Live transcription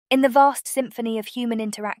In the vast symphony of human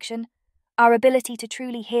interaction, our ability to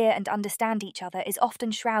truly hear and understand each other is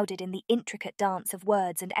often shrouded in the intricate dance of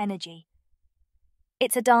words and energy.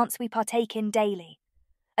 It's a dance we partake in daily,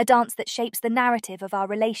 a dance that shapes the narrative of our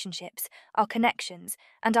relationships, our connections,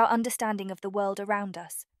 and our understanding of the world around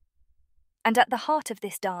us. And at the heart of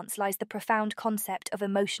this dance lies the profound concept of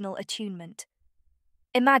emotional attunement.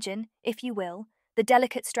 Imagine, if you will, the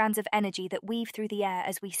delicate strands of energy that weave through the air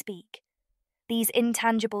as we speak. These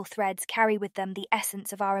intangible threads carry with them the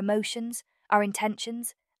essence of our emotions, our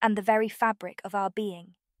intentions, and the very fabric of our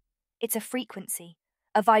being. It's a frequency,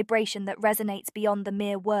 a vibration that resonates beyond the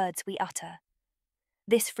mere words we utter.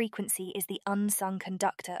 This frequency is the unsung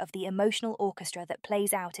conductor of the emotional orchestra that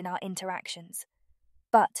plays out in our interactions.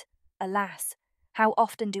 But, alas, how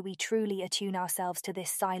often do we truly attune ourselves to this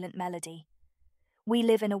silent melody? We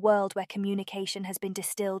live in a world where communication has been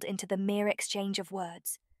distilled into the mere exchange of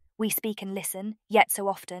words. We speak and listen, yet so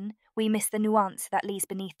often, we miss the nuance that lies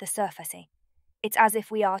beneath the surface. It's as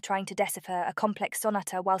if we are trying to decipher a complex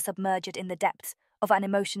sonata while submerged in the depths of an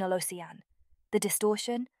emotional ocean. The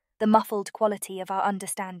distortion, the muffled quality of our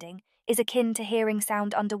understanding, is akin to hearing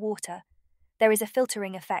sound underwater. There is a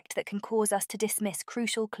filtering effect that can cause us to dismiss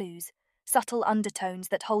crucial clues, subtle undertones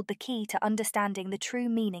that hold the key to understanding the true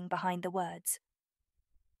meaning behind the words.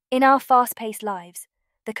 In our fast-paced lives,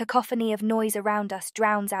 the cacophony of noise around us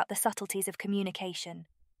drowns out the subtleties of communication.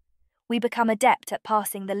 We become adept at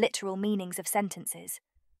parsing the literal meanings of sentences.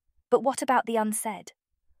 But what about the unsaid?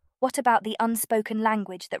 What about the unspoken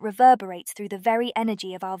language that reverberates through the very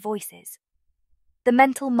energy of our voices? The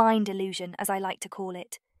mental mind illusion, as I like to call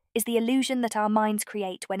it, is the illusion that our minds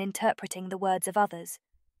create when interpreting the words of others.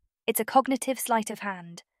 It's a cognitive sleight of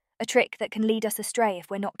hand, a trick that can lead us astray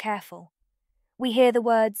if we're not careful. We hear the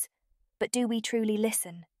words, but do we truly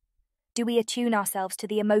listen? Do we attune ourselves to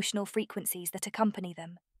the emotional frequencies that accompany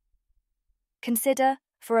them? Consider,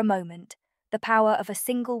 for a moment, the power of a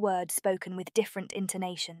single word spoken with different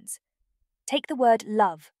intonations. Take the word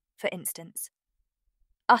love, for instance.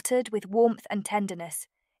 Uttered with warmth and tenderness,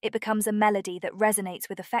 it becomes a melody that resonates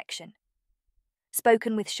with affection.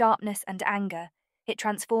 Spoken with sharpness and anger, it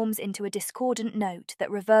transforms into a discordant note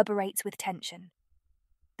that reverberates with tension.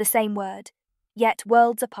 The same word, yet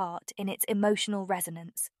worlds apart in its emotional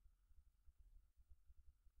resonance.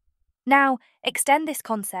 Now, extend this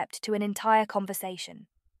concept to an entire conversation.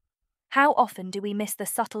 How often do we miss the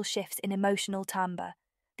subtle shifts in emotional timbre,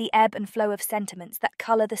 the ebb and flow of sentiments that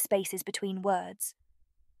colour the spaces between words?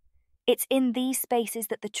 It's in these spaces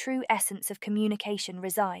that the true essence of communication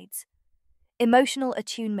resides. Emotional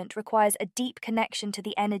attunement requires a deep connection to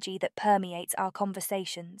the energy that permeates our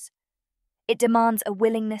conversations. It demands a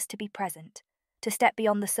willingness to be present, to step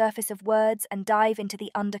beyond the surface of words and dive into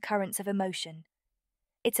the undercurrents of emotion.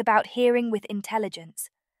 It's about hearing with intelligence,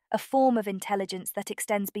 a form of intelligence that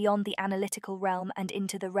extends beyond the analytical realm and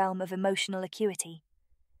into the realm of emotional acuity.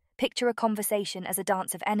 Picture a conversation as a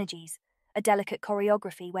dance of energies, a delicate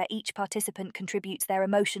choreography where each participant contributes their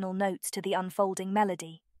emotional notes to the unfolding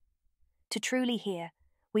melody. To truly hear,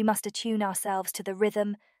 we must attune ourselves to the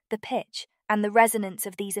rhythm, the pitch, and the resonance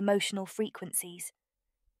of these emotional frequencies.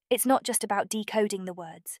 It's not just about decoding the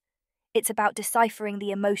words. It's about deciphering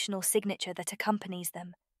the emotional signature that accompanies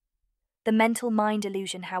them. The mental mind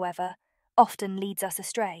illusion, however, often leads us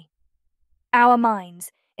astray. Our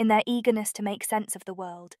minds, in their eagerness to make sense of the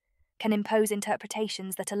world, can impose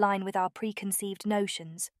interpretations that align with our preconceived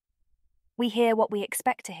notions. We hear what we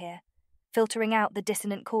expect to hear, filtering out the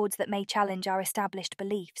dissonant chords that may challenge our established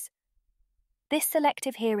beliefs. This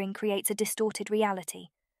selective hearing creates a distorted reality,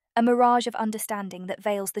 a mirage of understanding that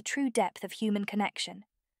veils the true depth of human connection.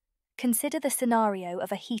 Consider the scenario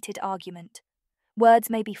of a heated argument. Words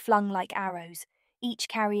may be flung like arrows, each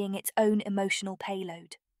carrying its own emotional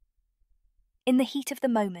payload. In the heat of the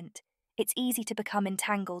moment, it's easy to become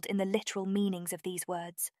entangled in the literal meanings of these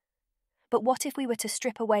words. But what if we were to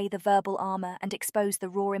strip away the verbal armor and expose the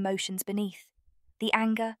raw emotions beneath? The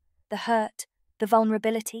anger, the hurt, the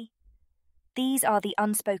vulnerability? These are the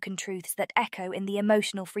unspoken truths that echo in the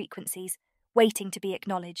emotional frequencies, waiting to be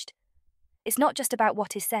acknowledged. It's not just about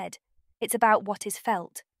what is said, it's about what is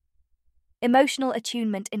felt. Emotional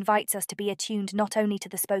attunement invites us to be attuned not only to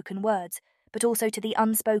the spoken words, but also to the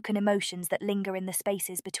unspoken emotions that linger in the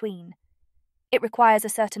spaces between. It requires a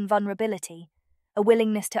certain vulnerability, a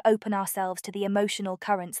willingness to open ourselves to the emotional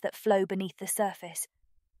currents that flow beneath the surface.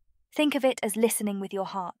 Think of it as listening with your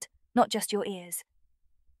heart, not just your ears.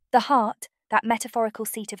 The heart, that metaphorical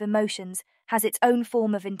seat of emotions, has its own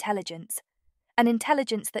form of intelligence, an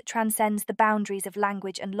intelligence that transcends the boundaries of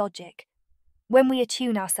language and logic. When we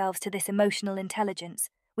attune ourselves to this emotional intelligence,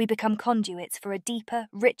 we become conduits for a deeper,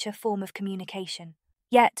 richer form of communication.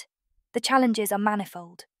 Yet, the challenges are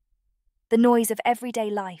manifold. The noise of everyday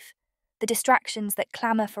life, the distractions that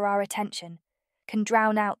clamour for our attention, can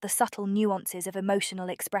drown out the subtle nuances of emotional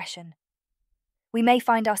expression. We may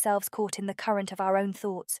find ourselves caught in the current of our own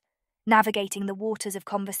thoughts, navigating the waters of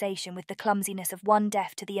conversation with the clumsiness of one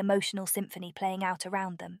deaf to the emotional symphony playing out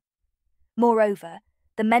around them. Moreover,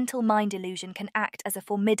 the mental mind illusion can act as a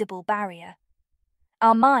formidable barrier.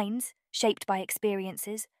 Our minds, shaped by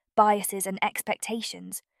experiences, biases, and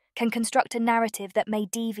expectations, can construct a narrative that may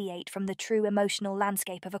deviate from the true emotional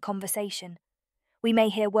landscape of a conversation. We may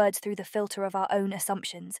hear words through the filter of our own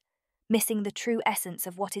assumptions, missing the true essence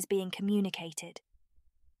of what is being communicated.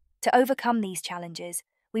 To overcome these challenges,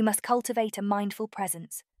 we must cultivate a mindful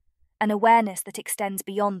presence, an awareness that extends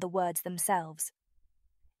beyond the words themselves.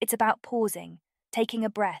 It's about pausing, taking a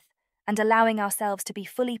breath, and allowing ourselves to be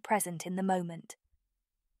fully present in the moment.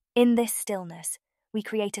 In this stillness, we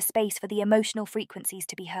create a space for the emotional frequencies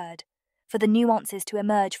to be heard, for the nuances to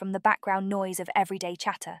emerge from the background noise of everyday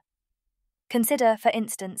chatter. Consider, for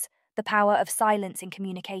instance, the power of silence in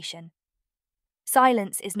communication.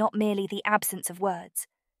 Silence is not merely the absence of words.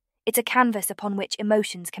 It's a canvas upon which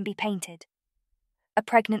emotions can be painted. A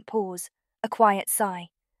pregnant pause, a quiet sigh,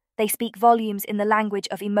 they speak volumes in the language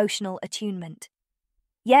of emotional attunement.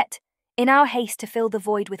 Yet, in our haste to fill the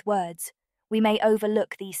void with words, we may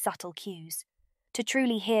overlook these subtle cues. To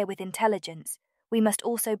truly hear with intelligence, we must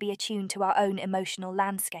also be attuned to our own emotional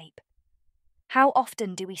landscape. How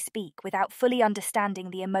often do we speak without fully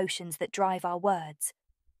understanding the emotions that drive our words?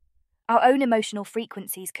 Our own emotional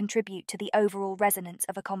frequencies contribute to the overall resonance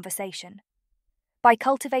of a conversation. By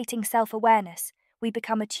cultivating self-awareness, we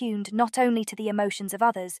become attuned not only to the emotions of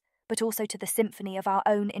others, but also to the symphony of our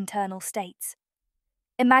own internal states.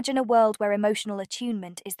 Imagine a world where emotional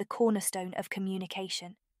attunement is the cornerstone of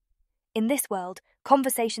communication. In this world,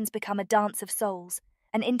 conversations become a dance of souls,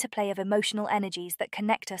 an interplay of emotional energies that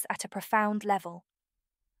connect us at a profound level.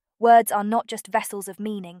 Words are not just vessels of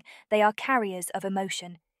meaning, they are carriers of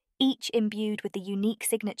emotion, each imbued with the unique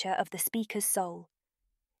signature of the speaker's soul.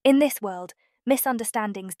 In this world,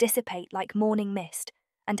 misunderstandings dissipate like morning mist,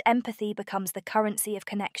 and empathy becomes the currency of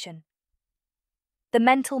connection. The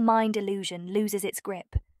mental mind illusion loses its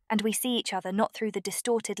grip, and we see each other not through the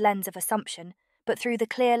distorted lens of assumption, but through the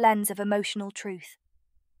clear lens of emotional truth.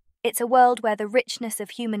 It's a world where the richness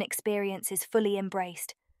of human experience is fully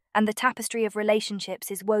embraced, and the tapestry of relationships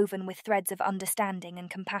is woven with threads of understanding and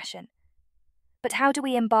compassion. But how do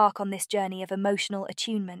we embark on this journey of emotional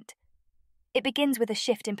attunement? It begins with a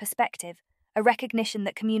shift in perspective, a recognition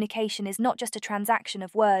that communication is not just a transaction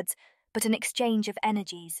of words, but an exchange of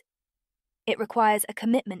energies. It requires a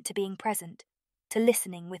commitment to being present, to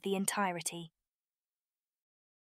listening with the entirety.